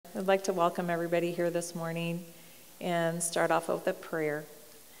I'd like to welcome everybody here this morning and start off with a prayer.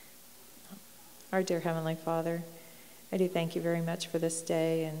 Our dear Heavenly Father, I do thank you very much for this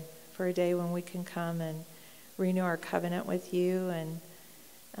day and for a day when we can come and renew our covenant with you and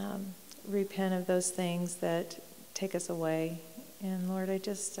repent of those things that take us away. And Lord, I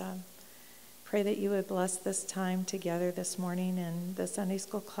just pray that you would bless this time together this morning in the Sunday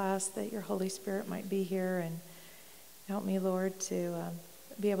school class, that your Holy Spirit might be here and help me, Lord, to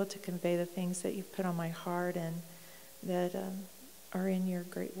be able to convey the things that you've put on my heart and that are in your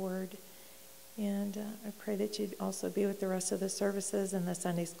great word. And I pray that you'd also be with the rest of the services and the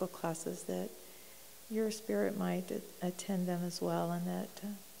Sunday school classes, that your Spirit might attend them as well, and that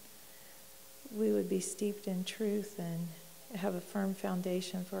we would be steeped in truth and have a firm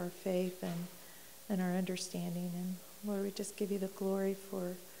foundation for our faith and our understanding. And Lord, we just give you the glory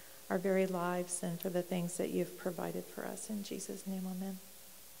for our very lives and for the things that you've provided for us. In Jesus' name, amen.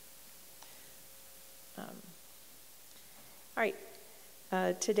 All right.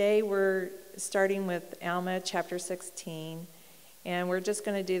 Today we're starting with Alma chapter 16, and we're just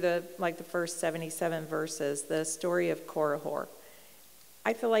going to do the first 77 verses, the story of Korihor.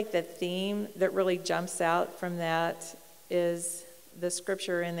 I feel like the theme that really jumps out from that is the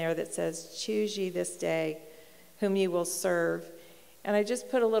scripture in there that says, "Choose ye this day whom ye will serve." And I just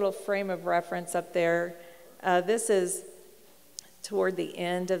put a little frame of reference up there. This is toward the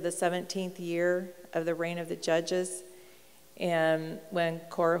end of the 17th year of the reign of the judges. And when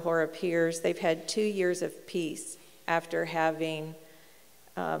Korihor appears, they've had 2 years of peace after having,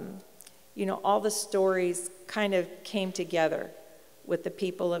 all the stories kind of came together with the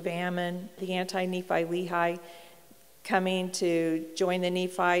people of Ammon, the anti-Nephi Lehi coming to join the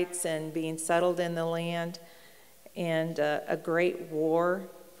Nephites and being settled in the land, and a great war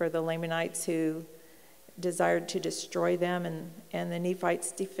for the Lamanites who desired to destroy them, and the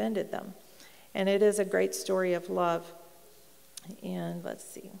Nephites defended them. And it is a great story of love. And let's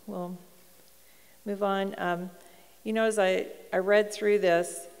see, we'll move on. As I read through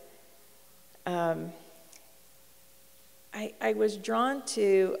this, I was drawn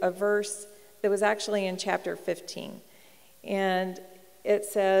to a verse that was actually in chapter 15. And it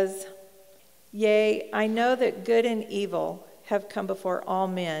says, "Yea, I know that good and evil have come before all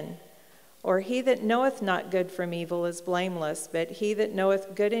men. Or he that knoweth not good from evil is blameless, but he that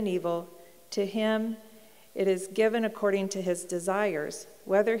knoweth good and evil, to him it is given according to his desires,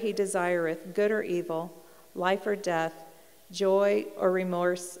 whether he desireth good or evil, life or death, joy or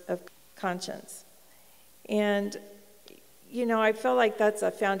remorse of conscience." And, I feel like that's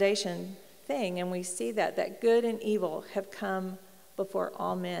a foundation thing, and we see that good and evil have come before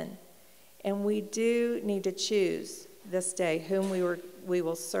all men. And we do need to choose this day whom we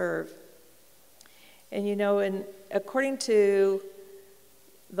will serve. And, and according to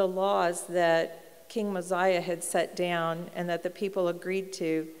the laws that King Mosiah had set down and that the people agreed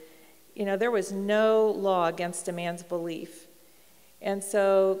to, there was no law against a man's belief. And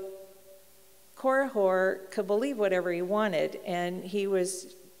so Korihor could believe whatever he wanted, and he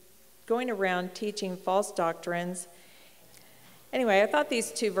was going around teaching false doctrines. Anyway, I thought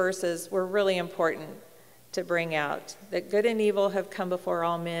these 2 verses were really important to bring out, that good and evil have come before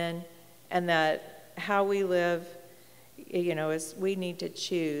all men, and that how we live, is we need to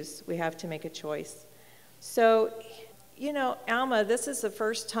choose. We have to make a choice. So, Alma, this is the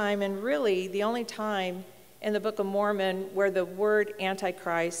first time, and really the only time in the Book of Mormon where the word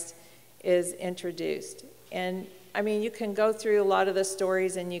Antichrist is introduced. And, you can go through a lot of the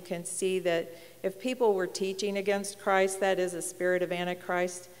stories and you can see that if people were teaching against Christ, that is a spirit of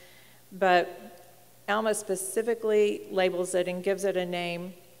Antichrist. But Alma specifically labels it and gives it a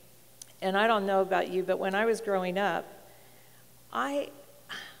name. And I don't know about you, but when I was growing up, I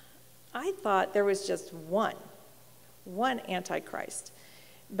thought there was just one Antichrist.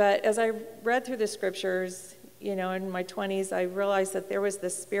 But as I read through the scriptures, in my 20s, I realized that there was the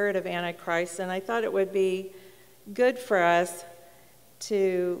spirit of Antichrist, and I thought it would be good for us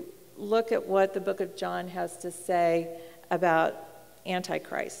to look at what the book of John has to say about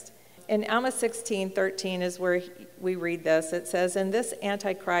Antichrist. In Alma 16:13 is where we read this. It says, "And this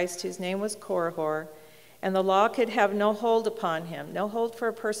Antichrist, whose name was Korihor, and the law could have no hold upon him," no hold for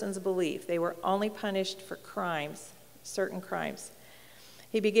a person's belief. They were only punished for crimes, certain crimes.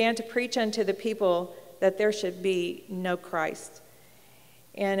 "He began to preach unto the people that there should be no Christ."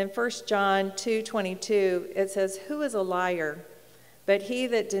 And in 1 John 2:22, it says, "Who is a liar? But he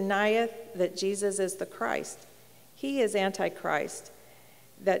that denieth that Jesus is the Christ. He is Antichrist,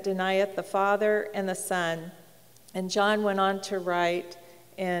 that denieth the Father and the Son." And John went on to write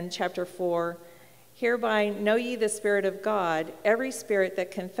in chapter 4, Hereby know ye the Spirit of God. Every spirit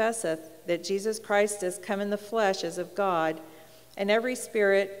that confesseth that Jesus Christ is come in the flesh is of God, and every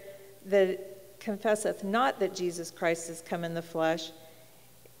spirit that confesseth not that Jesus Christ is come in the flesh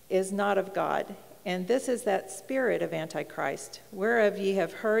is not of God. And this is that spirit of Antichrist, whereof ye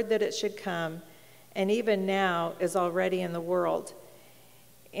have heard that it should come, and even now is already in the world.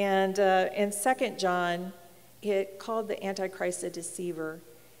 And in 2 John, it called the Antichrist a deceiver.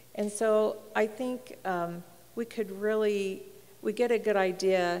 And so I think we get a good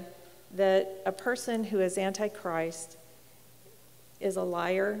idea that a person who is Antichrist is a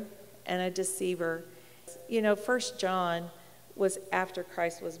liar and a deceiver. 1 John was after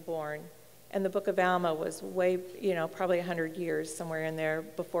Christ was born. And the book of Alma was way, probably 100 years, somewhere in there,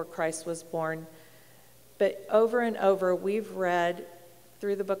 before Christ was born. But over and over, we've read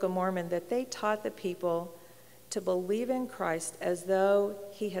through the book of Mormon that they taught the people to believe in Christ as though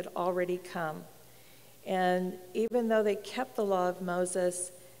he had already come. And even though they kept the law of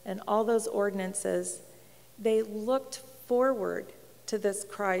Moses and all those ordinances, they looked forward to this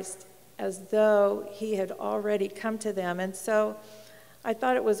Christ as though he had already come to them. And so I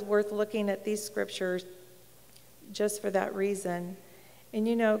thought it was worth looking at these scriptures just for that reason. And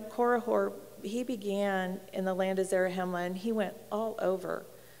Korihor, he began in the land of Zarahemla, and he went all over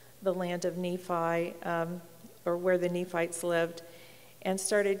the land of Nephi, or where the Nephites lived, and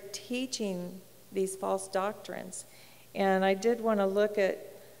started teaching these false doctrines. And I did want to look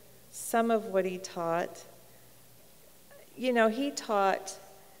at some of what he taught. He taught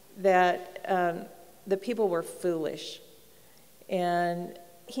that the people were foolish. And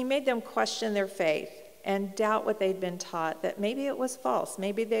he made them question their faith and doubt what they'd been taught, that maybe it was false,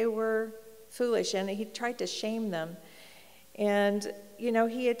 maybe they were foolish, and he tried to shame them. And,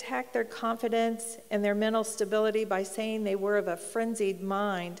 he attacked their confidence and their mental stability by saying they were of a frenzied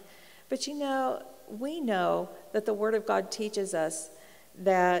mind. But, we know that the Word of God teaches us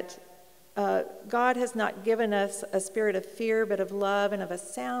that God has not given us a spirit of fear, but of love and of a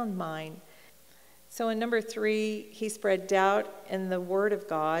sound mind. So in number 3, he spread doubt in the Word of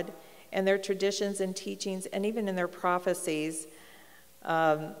God and their traditions and teachings, and even in their prophecies.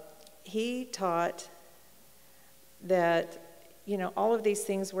 He taught that, all of these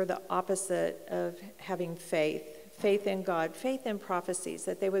things were the opposite of having faith in God, faith in prophecies,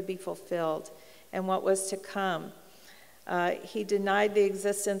 that they would be fulfilled and what was to come. He denied the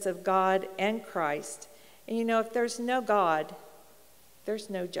existence of God and Christ. And if there's no God, there's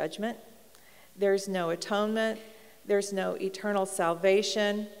no judgment. There's no atonement. There's no eternal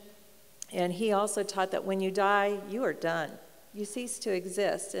salvation. And he also taught that when you die, you are done. You cease to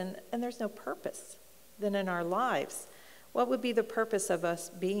exist. And there's no purpose then in our lives. What would be the purpose of us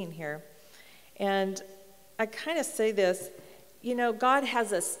being here? And I kind of say this, God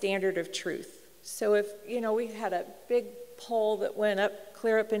has a standard of truth. So if, we had a big pole that went up,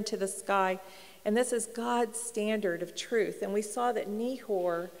 clear up into the sky, and this is God's standard of truth. And we saw that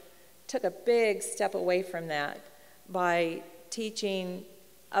Nehor took a big step away from that by teaching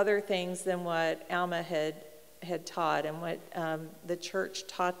other things than what Alma had taught and what the church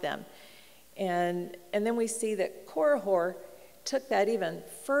taught them. And then we see that Korihor took that even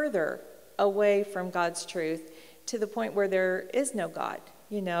further away from God's truth to the point where there is no God.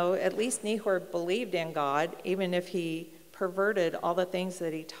 At least Nehor believed in God, even if he perverted all the things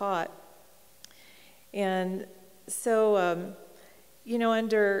that he taught. And so,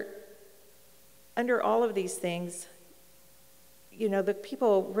 under all of these things, the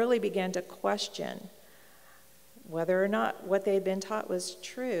people really began to question whether or not what they had been taught was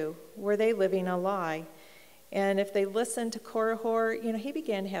true. Were they living a lie? And if they listened to Korihor, he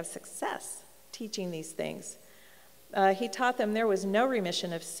began to have success teaching these things. He taught them there was no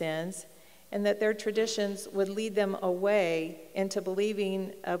remission of sins, and that their traditions would lead them away into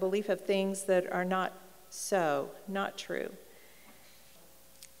believing a belief of things that are not so, not true.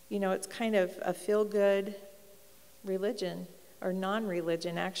 It's kind of a feel-good religion, or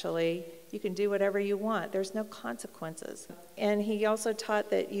non-religion, actually. You can do whatever you want. There's no consequences. And he also taught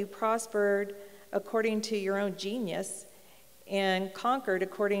that you prospered according to your own genius and conquered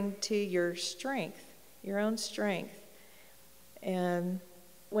according to your strength, your own strength. And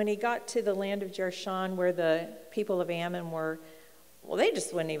when he got to the land of Jershon, where the people of Ammon were, well, they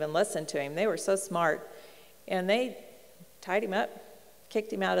just wouldn't even listen to him. They were so smart. And they tied him up,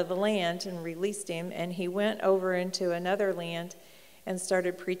 kicked him out of the land, and released him. And he went over into another land and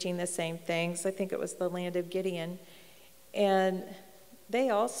started preaching the same things. I think it was the land of Gideon. And they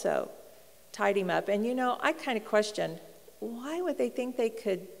also tied him up. And I kind of questioned, why would they think they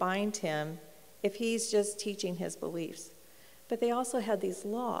could bind him if he's just teaching his beliefs? But they also had these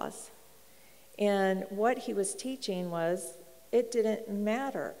laws. And what he was teaching was it didn't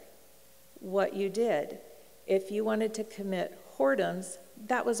matter what you did. If you wanted to commit whoredoms,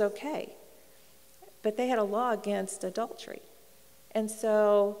 that was okay. But they had a law against adultery. And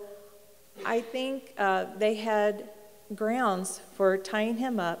so I think they had grounds for tying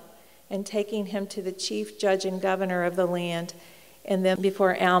him up and taking him to the chief judge and governor of the land, and then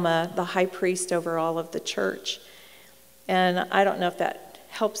before Alma, the high priest over all of the church. And I don't know if that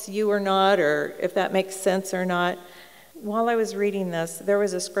helps you or not, or if that makes sense or not. While I was reading this, there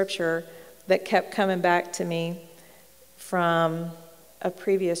was a scripture that kept coming back to me from a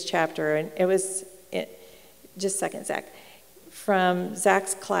previous chapter, and it was, just a second, Zach, from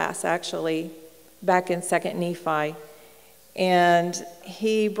Zach's class, actually, back in 2nd Nephi. And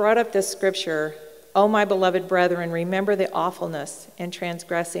he brought up this scripture, "O my beloved brethren, remember the awfulness in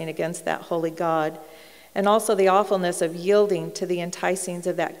transgressing against that holy God, and also the awfulness of yielding to the enticings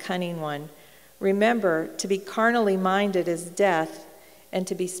of that cunning one. Remember, to be carnally minded is death, and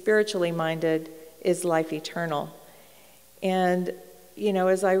to be spiritually minded is life eternal." And, you know,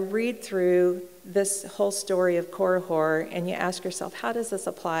 as I read through this whole story of Korihor, and you ask yourself, how does this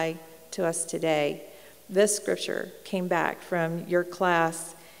apply to us today? This scripture came back from your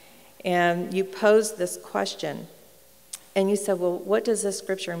class, and you posed this question. And you said, well, what does this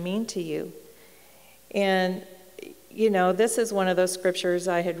scripture mean to you? And, you know, this is one of those scriptures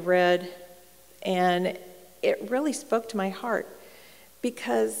I had read, and it really spoke to my heart,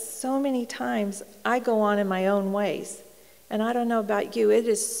 because so many times I go on in my own ways. And I don't know about you, it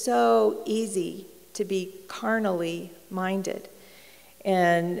is so easy to be carnally minded.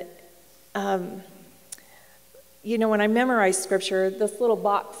 And, you know, when I memorize scripture, this little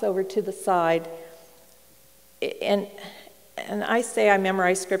box over to the side, and I say I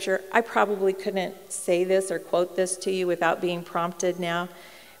memorize scripture, I probably couldn't say this or quote this to you without being prompted now,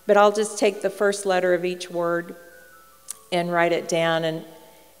 but I'll just take the first letter of each word and write it down. And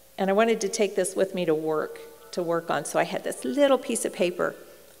I wanted to take this with me to work on. So I had this little piece of paper,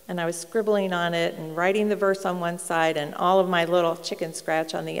 and I was scribbling on it and writing the verse on one side and all of my little chicken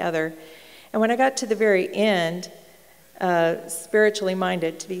scratch on the other. And when I got to the very end, spiritually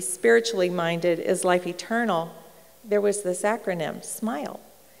minded, to be spiritually minded is life eternal, there was this acronym, SMILE.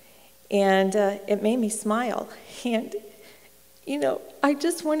 And it made me smile. And, you know, I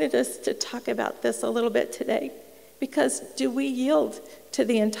just wanted us to talk about this a little bit today, because do we yield to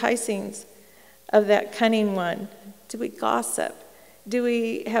the enticings of that cunning one? Do we gossip? Do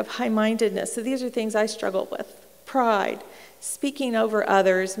we have high-mindedness? So these are things I struggle with. Pride, speaking over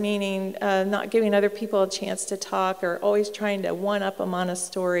others, meaning not giving other people a chance to talk, or always trying to one-up them on a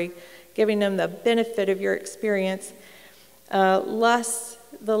story, giving them the benefit of your experience. Lust,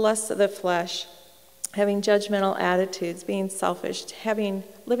 the lust of the flesh, having judgmental attitudes, being selfish,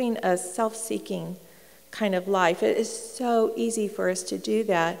 living a self-seeking kind of life. It is so easy for us to do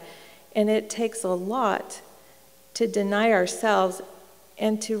that. And it takes a lot to deny ourselves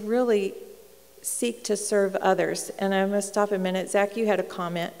and to really seek to serve others. And I'm going to stop a minute. Zach, you had a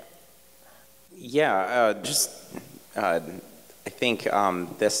comment. Yeah, I think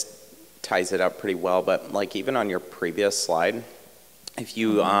this ties it up pretty well. But like even on your previous slide, if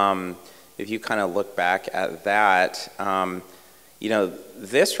you kind of look back at that, you know,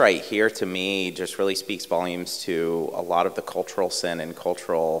 this right here to me just really speaks volumes to a lot of the cultural sin and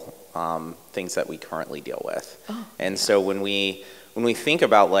cultural things that we currently deal with. And so when we think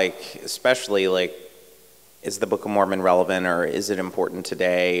about, like, especially like, is the Book of Mormon relevant, or is it important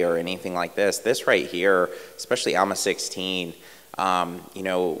today, or anything like this? This right here, especially Alma 16, you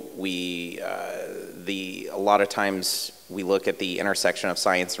know, a lot of times we look at the intersection of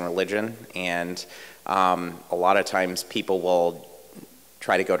science and religion, and a lot of times people will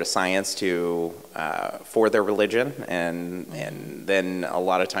try to go to science for their religion, and then a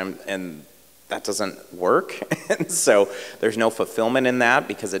lot of time, and that doesn't work. And so there's no fulfillment in that,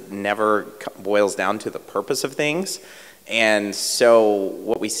 because it never boils down to the purpose of things. And so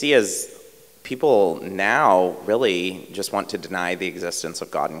what we see is people now really just want to deny the existence of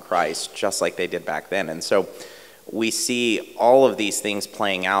God in Christ, just like they did back then. And so we see all of these things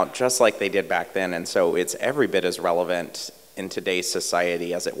playing out just like they did back then. And so it's every bit as relevant in today's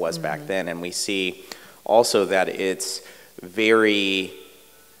society as it was back then. And we see also that it's very,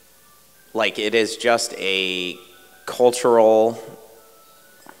 like, it is just a cultural,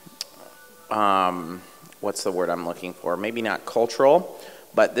 what's the word I'm looking for? Maybe not cultural,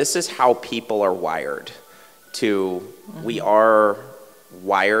 but this is how people are wired to, we are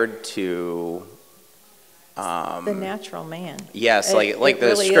wired to, the natural man. Yes, like it the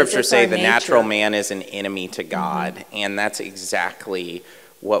really scriptures say, the nature. natural man is an enemy to God, and that's exactly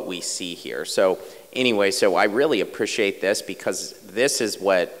what we see here. So anyway, so I really appreciate this because this is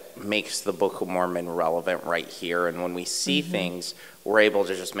what makes the Book of Mormon relevant right here. And when we see things, we're able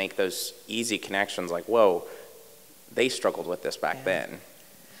to just make those easy connections like, whoa, they struggled with this back then.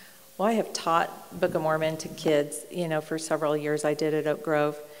 Well, I have taught Book of Mormon to kids, for several years. I did at Oak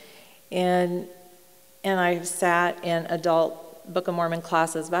Grove. And I've sat in adult Book of Mormon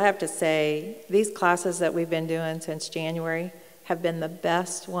classes. But I have to say, these classes that we've been doing since January have been the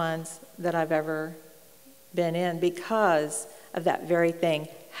best ones that I've ever been in because of that very thing.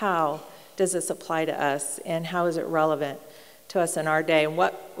 How does this apply to us, and how is it relevant to us in our day, and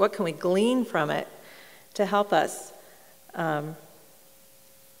what can we glean from it to help us? I'm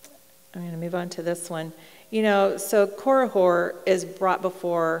going to move on to this one. So Korihor is brought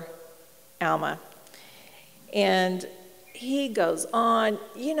before Alma, and he goes on,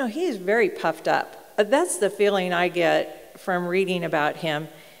 he's very puffed up. That's the feeling I get from reading about him.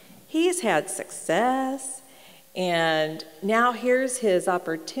 He's had success. And now here's his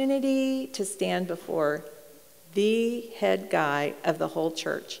opportunity to stand before the head guy of the whole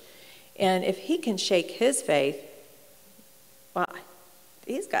church. And if he can shake his faith, well,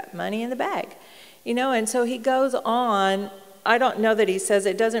 he's got money in the bag. And so he goes on. I don't know that he says,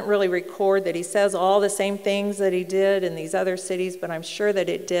 it doesn't really record that he says all the same things that he did in these other cities, but I'm sure that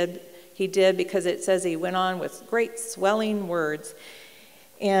he did because it says he went on with great swelling words.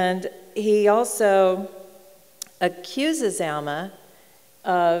 And he also accuses Alma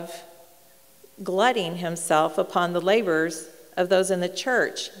of glutting himself upon the labors of those in the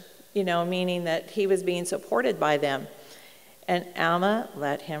church, meaning that he was being supported by them. And Alma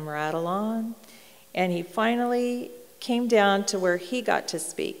let him rattle on, and he finally came down to where he got to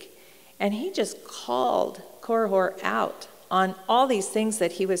speak. And he just called Korihor out on all these things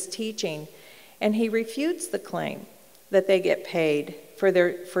that he was teaching, and he refutes the claim that they get paid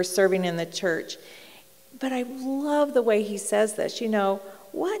for serving in the church. But I love the way he says this.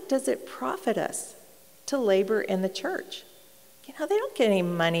 What does it profit us to labor in the church? They don't get any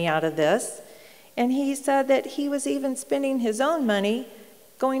money out of this. And he said that he was even spending his own money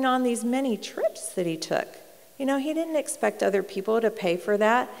going on these many trips that he took. He didn't expect other people to pay for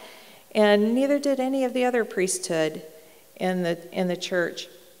that. And neither did any of the other priesthood in the church.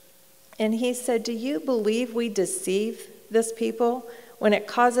 And he said, do you believe we deceive this people when it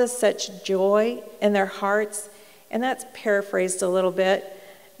causes such joy in their hearts? And that's paraphrased a little bit,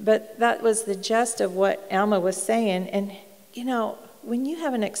 but that was the gist of what Alma was saying. And, when you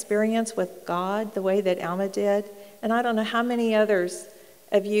have an experience with God the way that Alma did, and I don't know how many others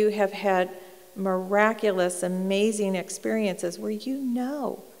of you have had miraculous, amazing experiences where you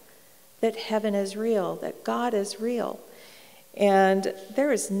know that heaven is real, that God is real. And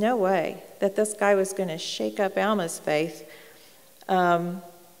there is no way that this guy was going to shake up Alma's faith. And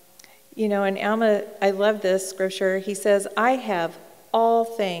Alma, I love this scripture. He says, I have all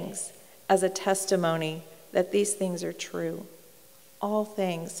things as a testimony that these things are true. All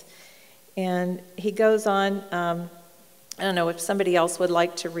things. And he goes on, I don't know if somebody else would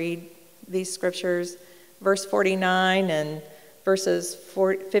like to read these scriptures, verse 49 and verses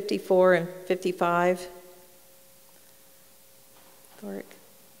 54 and 55. Thoric.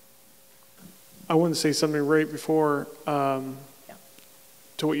 I want to say something right before to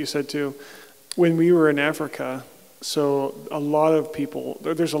what you said too. When we were in Africa, so a lot of people,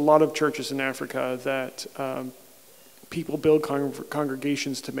 there's a lot of churches in Africa that people build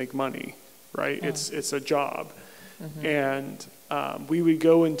congregations to make money, right? Oh. It's a job. Mm-hmm. And we would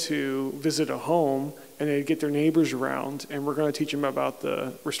go into visit a home, and they'd get their neighbors around, and we're going to teach them about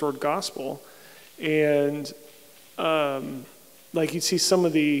the restored gospel. And like you'd see some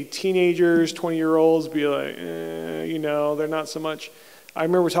of the teenagers, 20-year-olds be like, they're not so much. I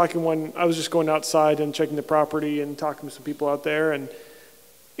remember I was just going outside and checking the property and talking to some people out there, and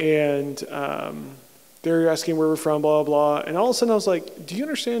they're asking where we're from, blah, blah, blah. And all of a sudden I was like, do you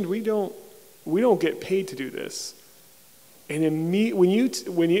understand we don't get paid to do this? And when you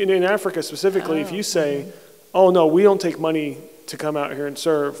in Africa specifically, if you say, oh no, we don't take money to come out here and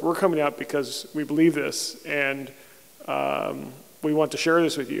serve, we're coming out because we believe this, and we want to share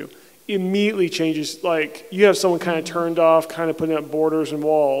this with you, immediately changes. Like, you have someone kind of turned off, kind of putting up borders and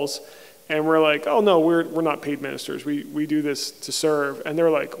walls, and we're like, oh no, we're not paid ministers, we do this to serve. And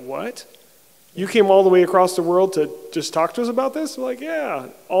they're like, what? You came all the way across the world to just talk to us about this? We're like, yeah.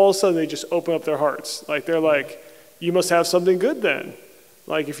 All of a sudden they just open up their hearts. Like, they're like, you must have something good then.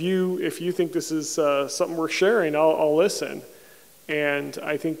 Like, if you think this is something worth sharing, I'll listen. And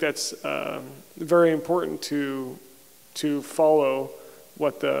I think that's very important to follow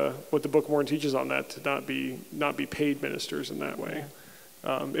what the Book of Mormon teaches on that, to not be paid ministers in that way.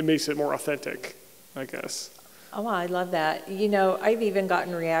 It makes it more authentic, I guess. Oh, I love that. You know, I've even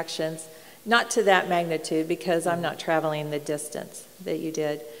gotten reactions, not to that magnitude because I'm not traveling the distance that you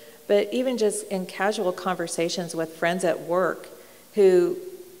did, but even just in casual conversations with friends at work who,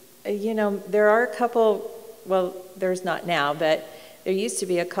 you know, there are a couple, well, there's not now, but there used to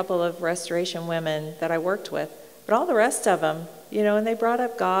be a couple of restoration women that I worked with, but all the rest of them, you know, and they brought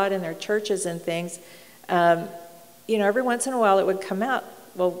up God and their churches and things. You know, every once in a while it would come out,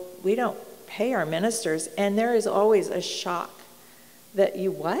 well, we don't pay our ministers, and there is always a shock that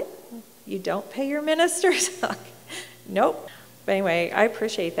you what? You don't pay your ministers? Nope. But anyway, I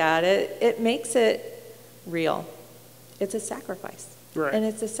appreciate that. It makes it real. It's a sacrifice. Right. And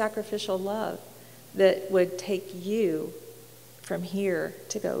it's a sacrificial love that would take you from here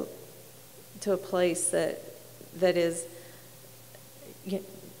to go to a place that is,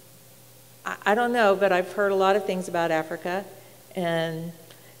 I don't know, but I've heard a lot of things about Africa, and,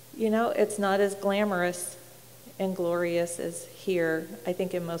 you know, it's not as glamorous and glorious as here, I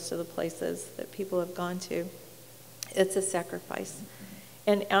think, in most of the places that people have gone to. It's a sacrifice.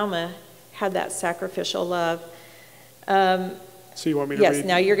 And Alma had that sacrificial love. So you want me to read? Yes,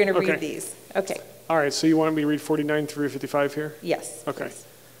 now you're going to Okay. read these. Okay. All right, so you want me to read 49 through 55 here? Yes. Okay.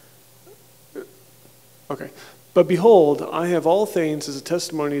 Please. Okay. But behold, I have all things as a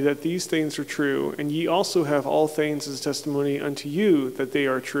testimony that these things are true, and ye also have all things as a testimony unto you that they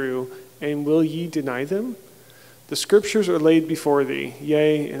are true, and will ye deny them? The scriptures are laid before thee,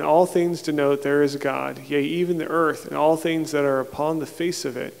 yea, and all things denote there is a God, yea, even the earth, and all things that are upon the face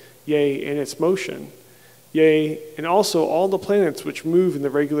of it, yea, and its motion. Yea, and also all the planets which move in the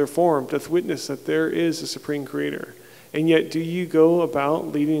regular form doth witness that there is a supreme creator. And yet do you go about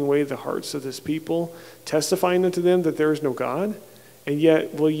leading away the hearts of this people, testifying unto them that there is no God? And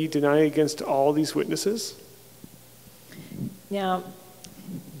yet will ye deny against all these witnesses? Now,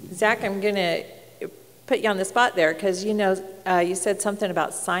 Zach, I'm going to put you on the spot there because, you know, you said something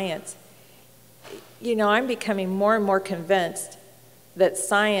about science. You know, I'm becoming more and more convinced that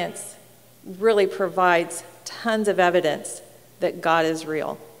science really provides tons of evidence that God is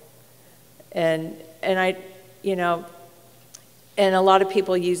real. And I, you know, and a lot of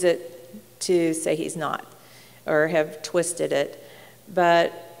people use it to say he's not or have twisted it.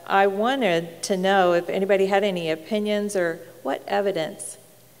 But I wanted to know if anybody had any opinions or what evidence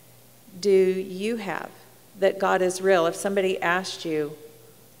do you have that God is real? If somebody asked you,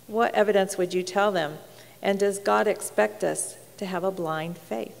 what evidence would you tell them? And does God expect us to have a blind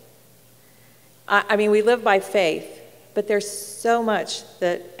faith? I mean, we live by faith, but there's so much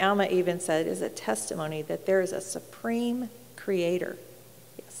that Alma even said is a testimony that there is a supreme creator.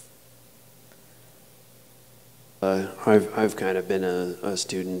 Yes. I've kind of been a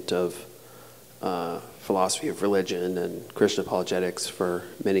student of philosophy of religion and Christian apologetics for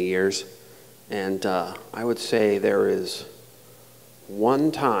many years, and I would say there is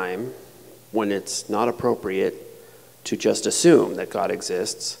one time when it's not appropriate to just assume that God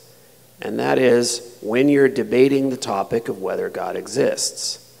exists, and that is when you're debating the topic of whether God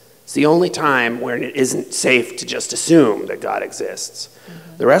exists. It's the only time when it isn't safe to just assume that God exists.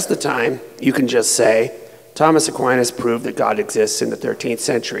 Mm-hmm. The rest of the time, you can just say, Thomas Aquinas proved that God exists in the 13th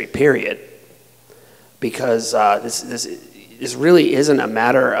century, period. Because this really isn't a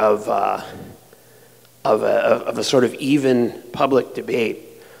matter of a sort of even public debate.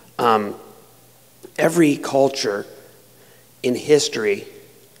 Every culture in history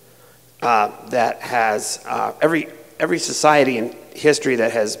that has every society in history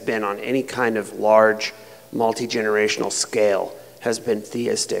that has been on any kind of large multi-generational scale has been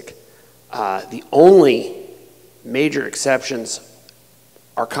theistic. The only major exceptions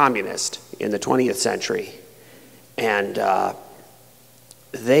are communist in the 20th century, and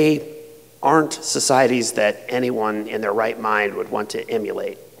they aren't societies that anyone in their right mind would want to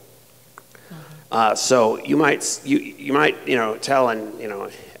emulate. So you might tell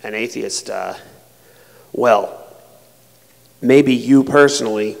an atheist, well, maybe you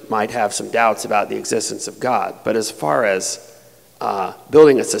personally might have some doubts about the existence of God, but as far as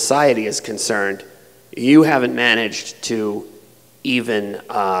building a society is concerned, you haven't managed to even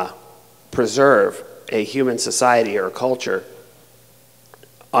preserve a human society or a culture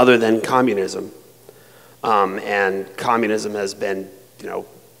other than communism. And communism has been,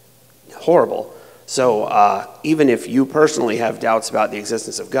 horrible. So even if you personally have doubts about the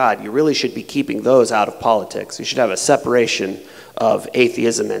existence of God, you really should be keeping those out of politics. You should have a separation of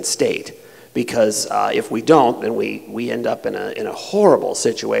atheism and state, because if we don't, then we end up in a horrible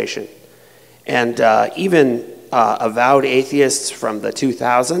situation. And even avowed atheists from the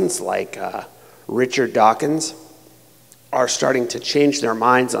 2000s, like Richard Dawkins, are starting to change their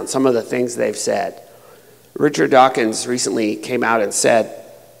minds on some of the things they've said. Richard Dawkins recently came out and said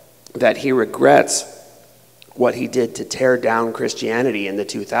that he regrets what he did to tear down Christianity in the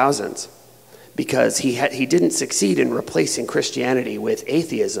 2000s because he didn't succeed in replacing Christianity with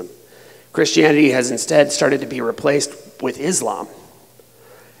atheism. Christianity has instead started to be replaced with Islam.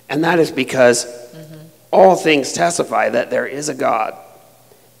 And that is because all things testify that there is a God.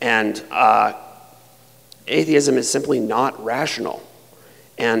 And atheism is simply not rational.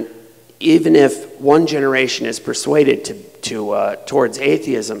 And even if one generation is persuaded towards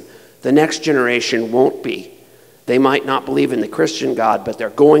atheism, the next generation won't be. They might not believe in the Christian God, but they're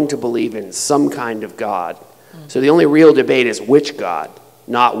going to believe in some kind of God. So the only real debate is which God,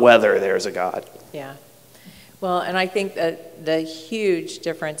 not whether there's a God. Yeah. Well, and I think that the huge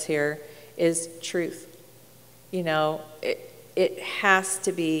difference here is truth. You know, it has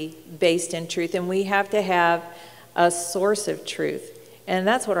to be based in truth, and we have to have a source of truth. And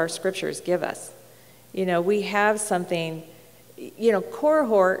that's what our scriptures give us. You know, we have something, you know,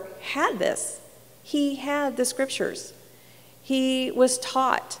 Korihor had this. He had the scriptures. He was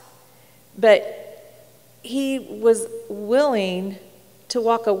taught, but he was willing to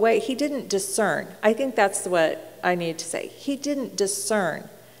walk away. He didn't discern. I think that's what I need to say. He didn't discern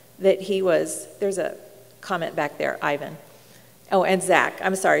that he was, there's a comment back there, Ivan. Oh, and Zach.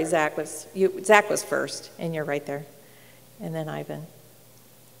 I'm sorry, Zach was first, and you're right there. And then Ivan.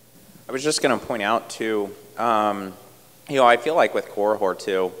 I was just going to point out, too, you know, I feel like with Korihor,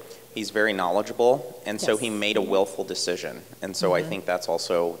 too, he's very knowledgeable, and so he made a willful decision. And so I think that's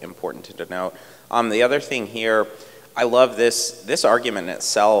also important to denote. The other thing here, I love this argument in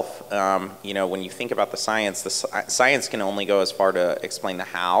itself. You know, when you think about the science can only go as far to explain the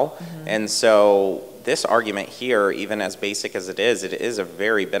how. And so this argument here, even as basic as it is a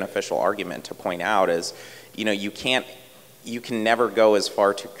very beneficial argument to point out is, you know, you can never go as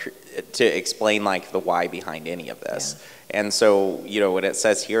far to explain like the why behind any of this. Yeah. And so, you know, when it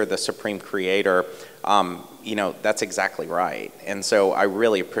says here, the supreme creator, you know, that's exactly right. And so I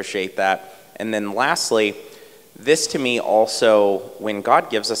really appreciate that. And then lastly, this to me also, when God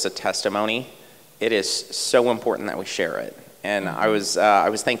gives us a testimony, it is so important that we share it. And I was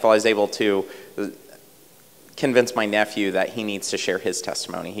thankful I was able to convince my nephew that he needs to share his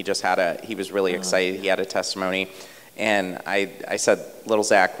testimony. He was really excited. He had a testimony. And I said, little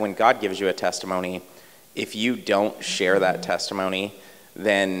Zach, when God gives you a testimony, if you don't share that testimony,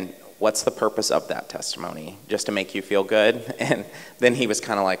 then what's the purpose of that testimony? Just to make you feel good? And then he was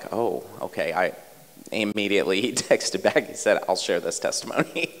kind of like, oh, okay. Immediately he texted back. He said, I'll share this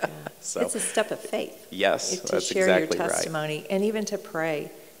testimony. Yeah. So it's a step of faith. Yes, to share exactly your testimony right. And even to pray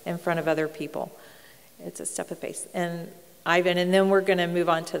in front of other people. It's a step of faith. And Ivan, and then we're going to move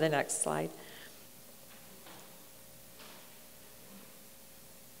on to the next slide.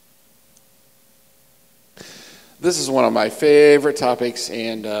 This is one of my favorite topics,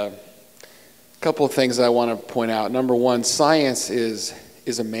 and a couple of things I want to point out. Number one, science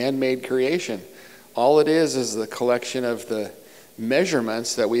is a man-made creation. All it is the collection of the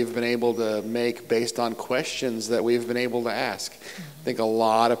measurements that we've been able to make based on questions that we've been able to ask. I think a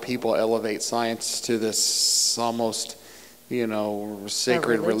lot of people elevate science to this almost, you know,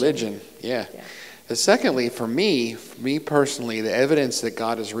 sacred religion. Yeah. And secondly, for me personally, the evidence that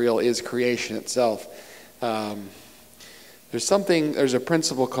God is real is creation itself. There's a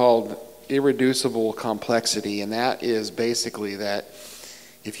principle called irreducible complexity, and that is basically that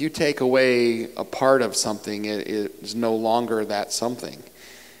if you take away a part of something, it is no longer that something.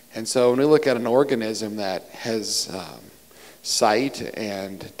 And so when we look at an organism that has sight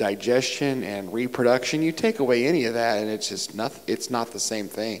and digestion and reproduction, you take away any of that, and it's not the same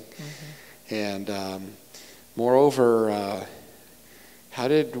thing. And moreover, how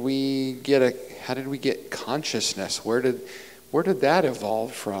did we get consciousness? Where did that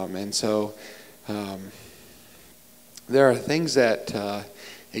evolve from? And so there are things that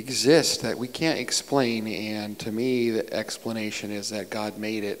exist that we can't explain, and to me the explanation is that God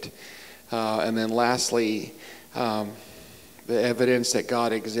made it. And then lastly, the evidence that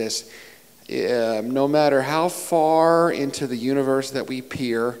God exists. No matter how far into the universe that we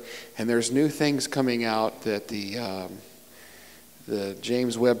peer, and there's new things coming out that the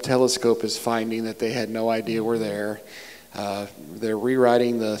James Webb Telescope is finding that they had no idea were there. They're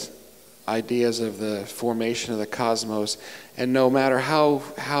rewriting the ideas of the formation of the cosmos, and no matter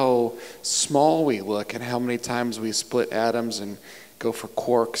how small we look and how many times we split atoms and go for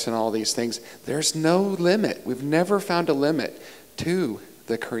quarks and all these things, there's no limit. We've never found a limit to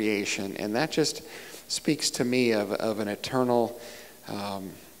the creation, and that just speaks to me of an eternal,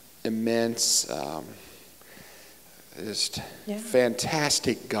 immense just Yeah.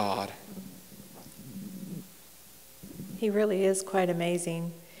 fantastic God. He really is quite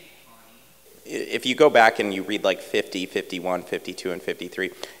amazing. If you go back and you read like 50, 51, 52, and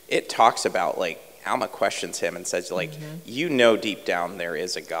 53, it talks about like Alma questions him and says like, you know deep down there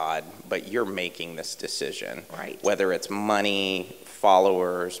is a God, but you're making this decision. Right. Whether it's money,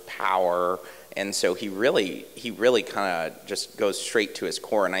 followers, power. And so he really kind of just goes straight to his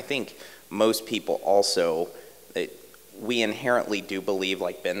core. And I think most people also, we inherently do believe,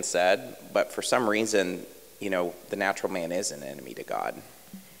 like Ben said, but for some reason, you know, the natural man is an enemy to God.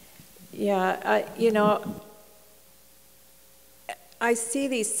 Yeah, you know, I see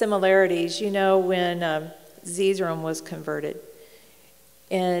these similarities, you know, when Zizram was converted.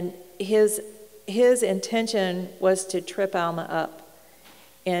 And his intention was to trip Alma up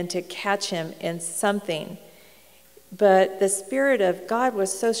and to catch him in something. But the Spirit of God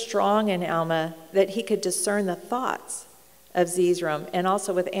was so strong in Alma that he could discern the thoughts of Zizram. And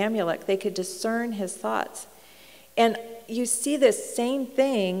also with Amulek, they could discern his thoughts. And you see this same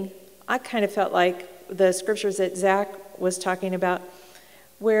thing, I kind of felt like the scriptures that Zach was talking about,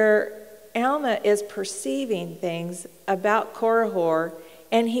 where Alma is perceiving things about Korihor,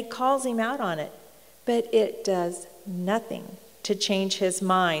 and he calls him out on it. But it does nothing to change his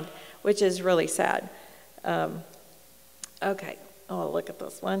mind, which is really sad. Okay, look at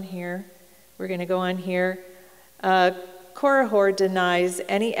this one here. We're going to go on here. Korihor denies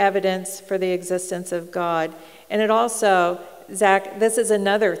any evidence for the existence of God. And it also, Zach, this is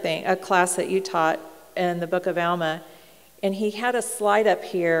another thing, a class that you taught in the book of Alma. And he had a slide up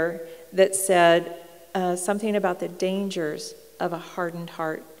here that said something about the dangers of a hardened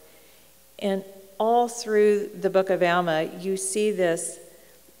heart. And all through the book of Alma, you see this,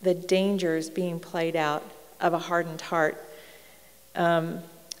 the dangers being played out of a hardened heart.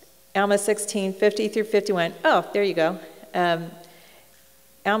 Alma 16, 50 through 51. Oh, there you go.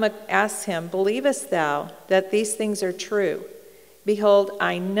 Alma asks him, "Believest thou that these things are true? Behold,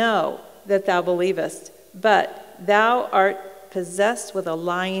 I know that thou believest, but thou art possessed with a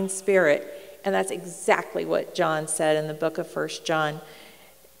lying spirit." And that's exactly what John said in the book of 1 John.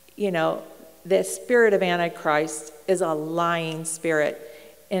 You know, the spirit of Antichrist is a lying spirit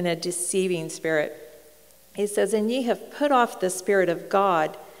and a deceiving spirit. He says, "And ye have put off the Spirit of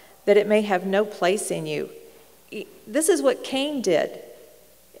God, that it may have no place in you." This is what Cain did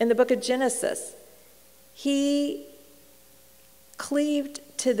in the book of Genesis. He cleaved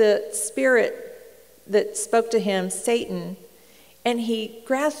to the spirit that spoke to him, Satan, and he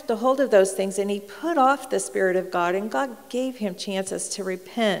grasped a hold of those things, and he put off the Spirit of God, and God gave him chances to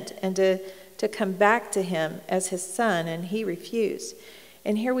repent and to come back to him as his son, and he refused.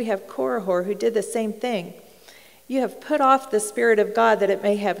 And here we have Korihor, who did the same thing. "You have put off the Spirit of God, that it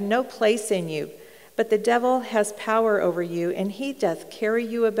may have no place in you. But the devil has power over you, and he doth carry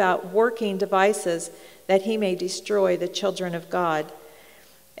you about, working devices, that he may destroy the children of God."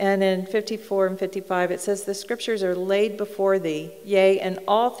 And in 54 and 55, it says, "The scriptures are laid before thee, yea, and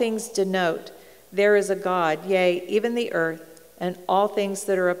all things denote there is a God, yea, even the earth, and all things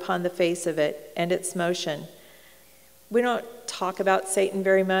that are upon the face of it, and its motion." We don't talk about Satan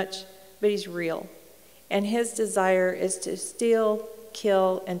very much, but he's real. And his desire is to steal,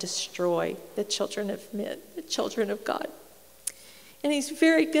 kill, and destroy the children of men, the children of God. And he's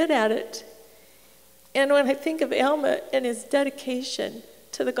very good at it. And when I think of Alma and his dedication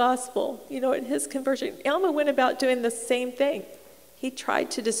to the gospel, you know, in his conversion, Alma went about doing the same thing. He tried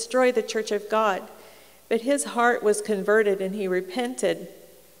to destroy the church of God, but his heart was converted and he repented.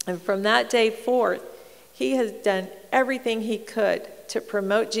 And from that day forth, he has done everything he could to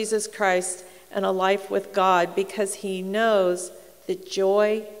promote Jesus Christ and a life with God, because he knows the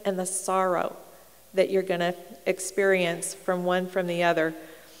joy and the sorrow that you're going to experience from one from the other.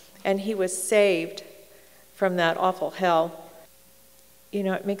 And he was saved from that awful hell. You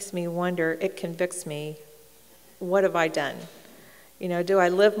know, it makes me wonder, it convicts me, what have I done? You know, do I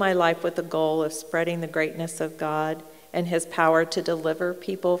live my life with the goal of spreading the greatness of God and his power to deliver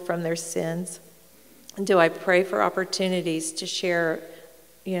people from their sins? And do I pray for opportunities to share,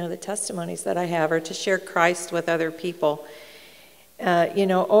 you know, the testimonies that I have, or to share Christ with other people? You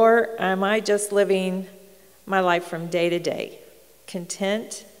know, or am I just living my life from day to day,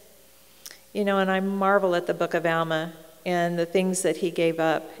 content? You know, and I marvel at the book of Alma and the things that he gave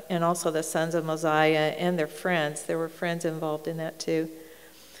up, and also the sons of Mosiah and their friends. There were friends involved in that too.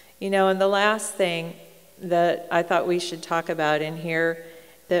 You know, and the last thing that I thought we should talk about in here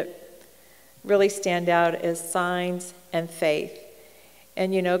that really stand out is signs and faith.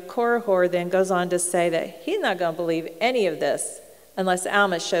 And you know, Korihor then goes on to say that he's not going to believe any of this unless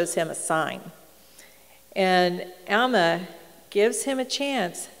Alma shows him a sign. And Alma gives him a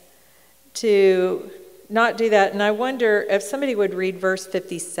chance to not do that. And I wonder if somebody would read verse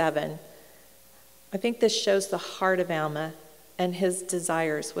 57. I think this shows the heart of Alma and his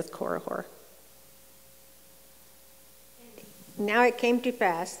desires with Korihor. Now it came to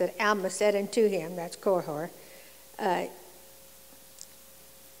pass that Alma said unto him, that's Korihor,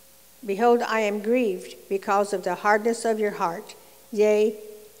 Behold, I am grieved because of the hardness of your heart, yea,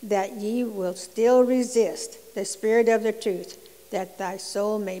 that ye will still resist the spirit of the truth, that thy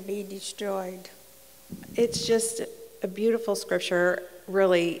soul may be destroyed. It's just a beautiful scripture,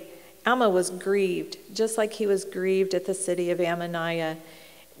 really. Alma was grieved, just like he was grieved at the city of Ammoniah,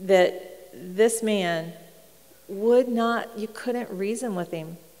 that this man would not, you couldn't reason with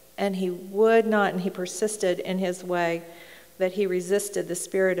him, and he would not, and he persisted in his way, that he resisted the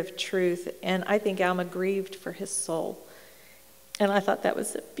spirit of truth. And I think Alma grieved for his soul. And I thought that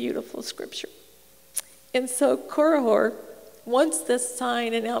was a beautiful scripture. And so Korihor wants this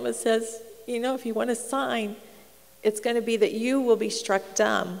sign, and Alma says, you know, if you want a sign, it's going to be that you will be struck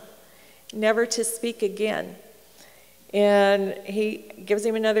dumb, never to speak again. And he gives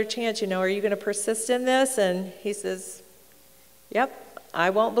him another chance, you know, are you going to persist in this? And he says, yep, I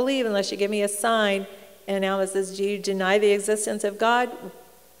won't believe unless you give me a sign. And Alma says, do you deny the existence of God?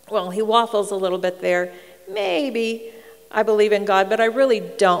 Well, he waffles a little bit there. Maybe I believe in God, but I really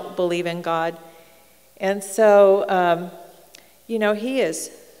don't believe in God. And so, you know, he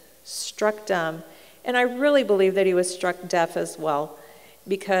is struck dumb. And I really believe that he was struck deaf as well,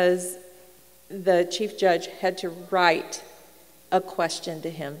 because the chief judge had to write a question to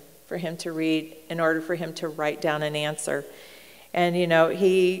him for him to read in order for him to write down an answer. And, you know,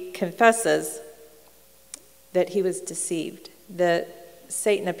 he confesses that he was deceived, that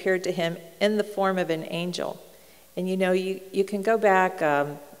Satan appeared to him in the form of an angel. And, you know, you can go back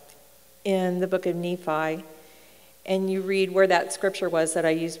in the book of Nephi and you read where that scripture was that I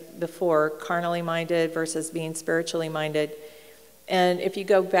used before, carnally minded versus being spiritually minded. And if you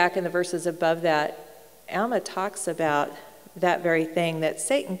go back in the verses above that, Alma talks about that very thing, that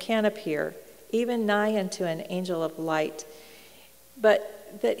Satan can appear, even nigh unto an angel of light,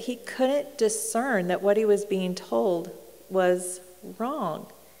 but that he couldn't discern that what he was being told was wrong.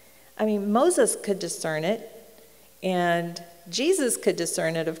 I mean, Moses could discern it, and Jesus could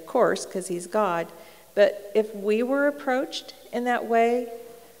discern it, of course, because he's God. But if we were approached in that way,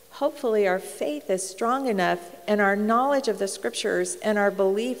 hopefully our faith is strong enough and our knowledge of the scriptures and our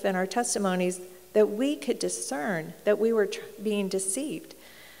belief and our testimonies that we could discern that we were being deceived.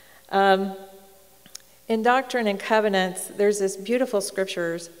 In Doctrine and Covenants, there's this beautiful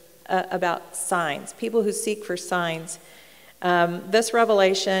scriptures about signs, people who seek for signs. This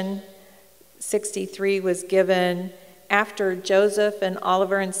Revelation 63 was given after Joseph and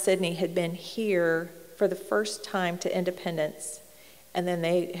Oliver and Sidney had been here for the first time to independence. And then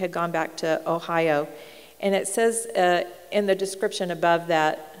they had gone back to Ohio. And it says in the description above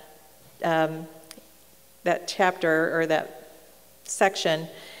that, that chapter or that section,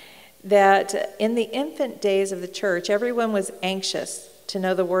 that in the infant days of the church, everyone was anxious to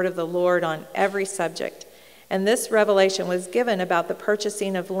know the word of the Lord on every subject. And this revelation was given about the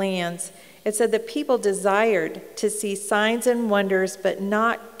purchasing of lands. It said that people desired to see signs and wonders, but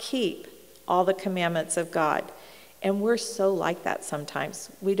not keep all the commandments of God. And we're so like that sometimes.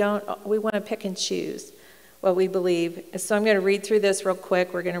 We want to pick and choose what we believe. So I'm going to read through this real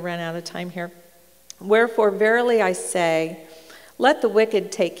quick. We're going to run out of time here. Wherefore, verily I say, let the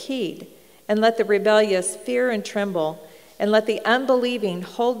wicked take heed, and let the rebellious fear and tremble, and let the unbelieving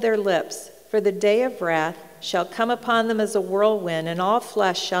hold their lips, for the day of wrath shall come upon them as a whirlwind, and all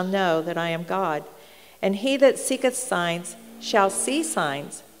flesh shall know that I am God. And he that seeketh signs shall see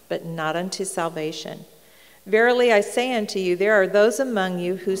signs, but not unto salvation. Verily I say unto you, there are those among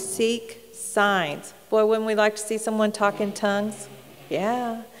you who seek signs. Boy, wouldn't we like to see someone talk in tongues?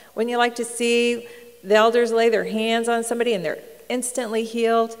 Yeah. Wouldn't you like to see the elders lay their hands on somebody and they're instantly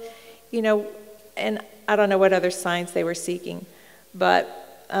healed? You know, and I don't know what other signs they were seeking, but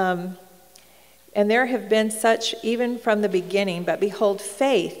and there have been such even from the beginning, but behold,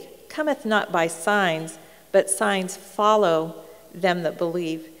 faith cometh not by signs, but signs follow them that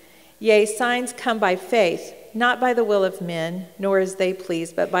believe. Yea, signs come by faith, not by the will of men, nor as they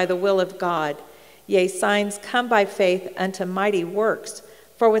please, but by the will of God. Yea, signs come by faith unto mighty works,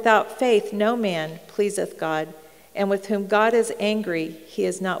 for without faith no man pleaseth God. And with whom God is angry, he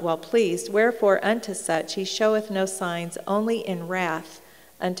is not well pleased. Wherefore unto such he showeth no signs, only in wrath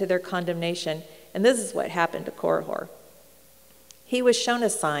unto their condemnation. And this is what happened to Korihor. He was shown a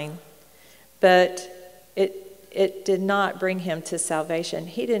sign, but it did not bring him to salvation.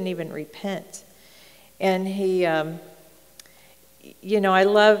 He didn't even repent. And he, I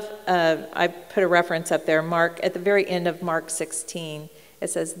love, I put a reference up there, Mark, at the very end of Mark 16, it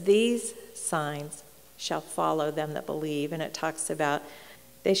says, "These signs shall follow them that believe." And it talks about,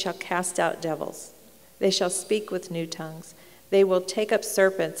 they shall cast out devils. They shall speak with new tongues. They will take up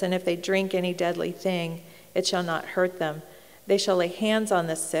serpents, and if they drink any deadly thing, it shall not hurt them. They shall lay hands on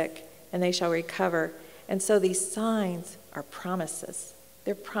the sick, and they shall recover. And so these signs are promises.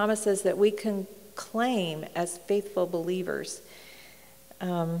 They're promises that we can claim as faithful believers.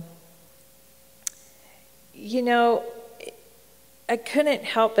 I couldn't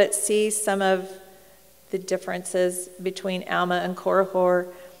help but see some of the differences between Alma and Korihor.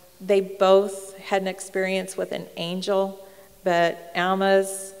 They both had an experience with an angel, but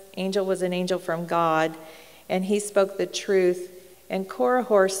Alma's angel was an angel from God, and he spoke the truth. And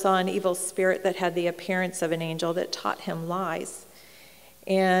Korihor saw an evil spirit that had the appearance of an angel that taught him lies.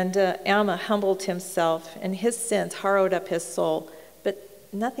 And Alma humbled himself, and his sins harrowed up his soul. But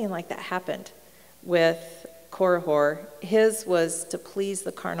nothing like that happened with Korihor. His was to please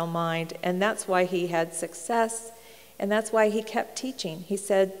the carnal mind, and that's why he had success, and that's why he kept teaching. He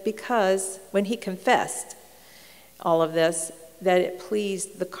said because when he confessed all of this, that it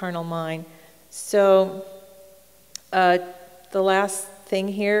pleased the carnal mind. So the last thing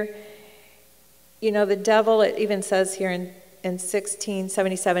here, the devil, it even says here in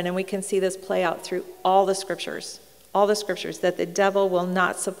 1677, and we can see this play out through all the scriptures, that the devil will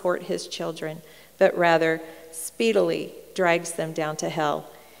not support his children, but rather speedily drags them down to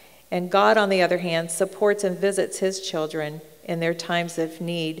hell. And God, on the other hand, supports and visits his children in their times of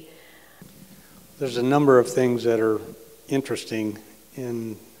need. There's a number of things that are interesting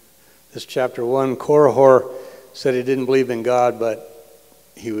in this chapter 1. Korihor said he didn't believe in God, but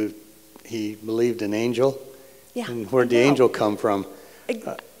he believed in angel. Yeah, and where'd the angel come from?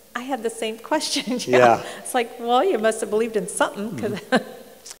 I had the same question. Yeah. It's like, well, you must have believed in something.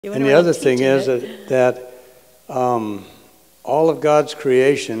 And the other thing is that all of God's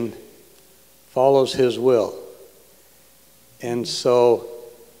creation follows his will. And so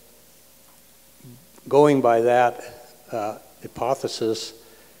going by that hypothesis,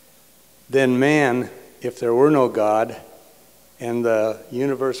 then man, if there were no God and the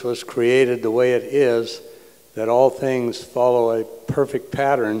universe was created the way it is, that all things follow a perfect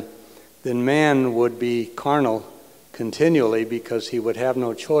pattern, then man would be carnal continually because he would have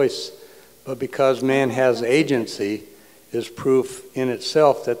no choice. But because man has agency is proof in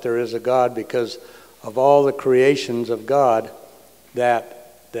itself that there is a God, because of all the creations of God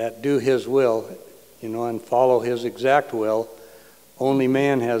that do his will, and follow his exact will, only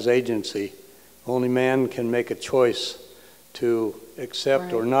man has agency. Only man can make a choice to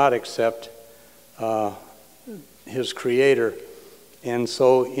accept or not accept his creator. And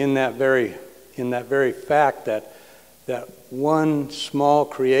so in that very fact that one small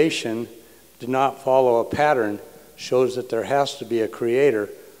creation did not follow a pattern shows that there has to be a creator.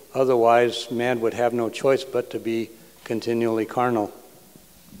 Otherwise, man would have no choice but to be continually carnal.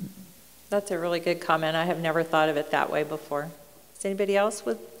 That's a really good comment. I have never thought of it that way before. Does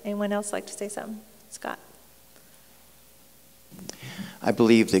anyone else like to say something? Scott. I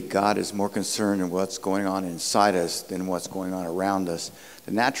believe that God is more concerned in what's going on inside us than what's going on around us.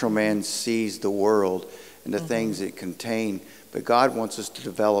 The natural man sees the world and the things it contains, but God wants us to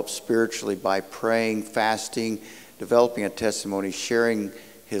develop spiritually by praying, fasting, developing a testimony, sharing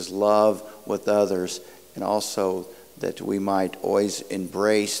his love with others, and also that we might always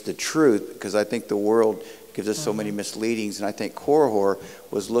embrace the truth, because I think the world gives us so many misleadings, and I think Korihor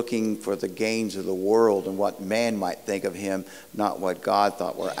was looking for the gains of the world and what man might think of him, not what God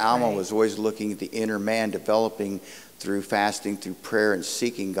thought, where Alma was always looking at the inner man, developing through fasting, through prayer, and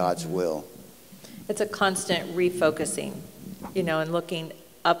seeking God's will. It's a constant refocusing, and looking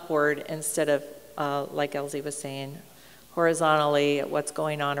upward instead of, like Elsie was saying, horizontally at what's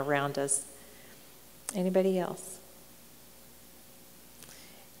going on around us. Anybody else?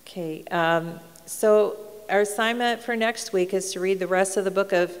 Okay, so our assignment for next week is to read the rest of the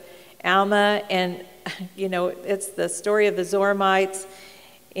book of Alma, and it's the story of the Zoramites,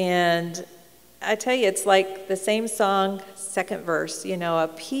 and I tell you, it's like the same song, second verse, a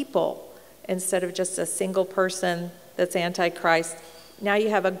people instead of just a single person that's Antichrist. Now you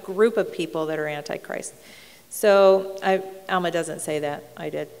have a group of people that are Antichrist. So Alma doesn't say that, I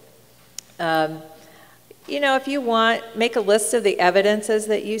did. If you want, make a list of the evidences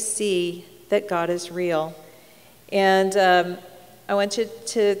that you see that God is real. And I want you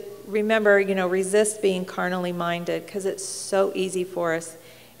to remember, resist being carnally minded, because it's so easy for us.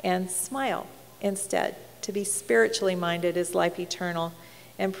 And smile instead. To be spiritually minded is life eternal.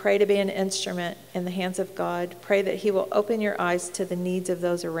 and pray to be an instrument in the hands of God. Pray that he will open your eyes to the needs of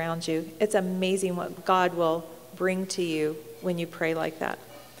those around you. It's amazing what God will bring to you when you pray like that.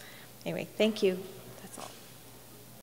 Anyway, thank you.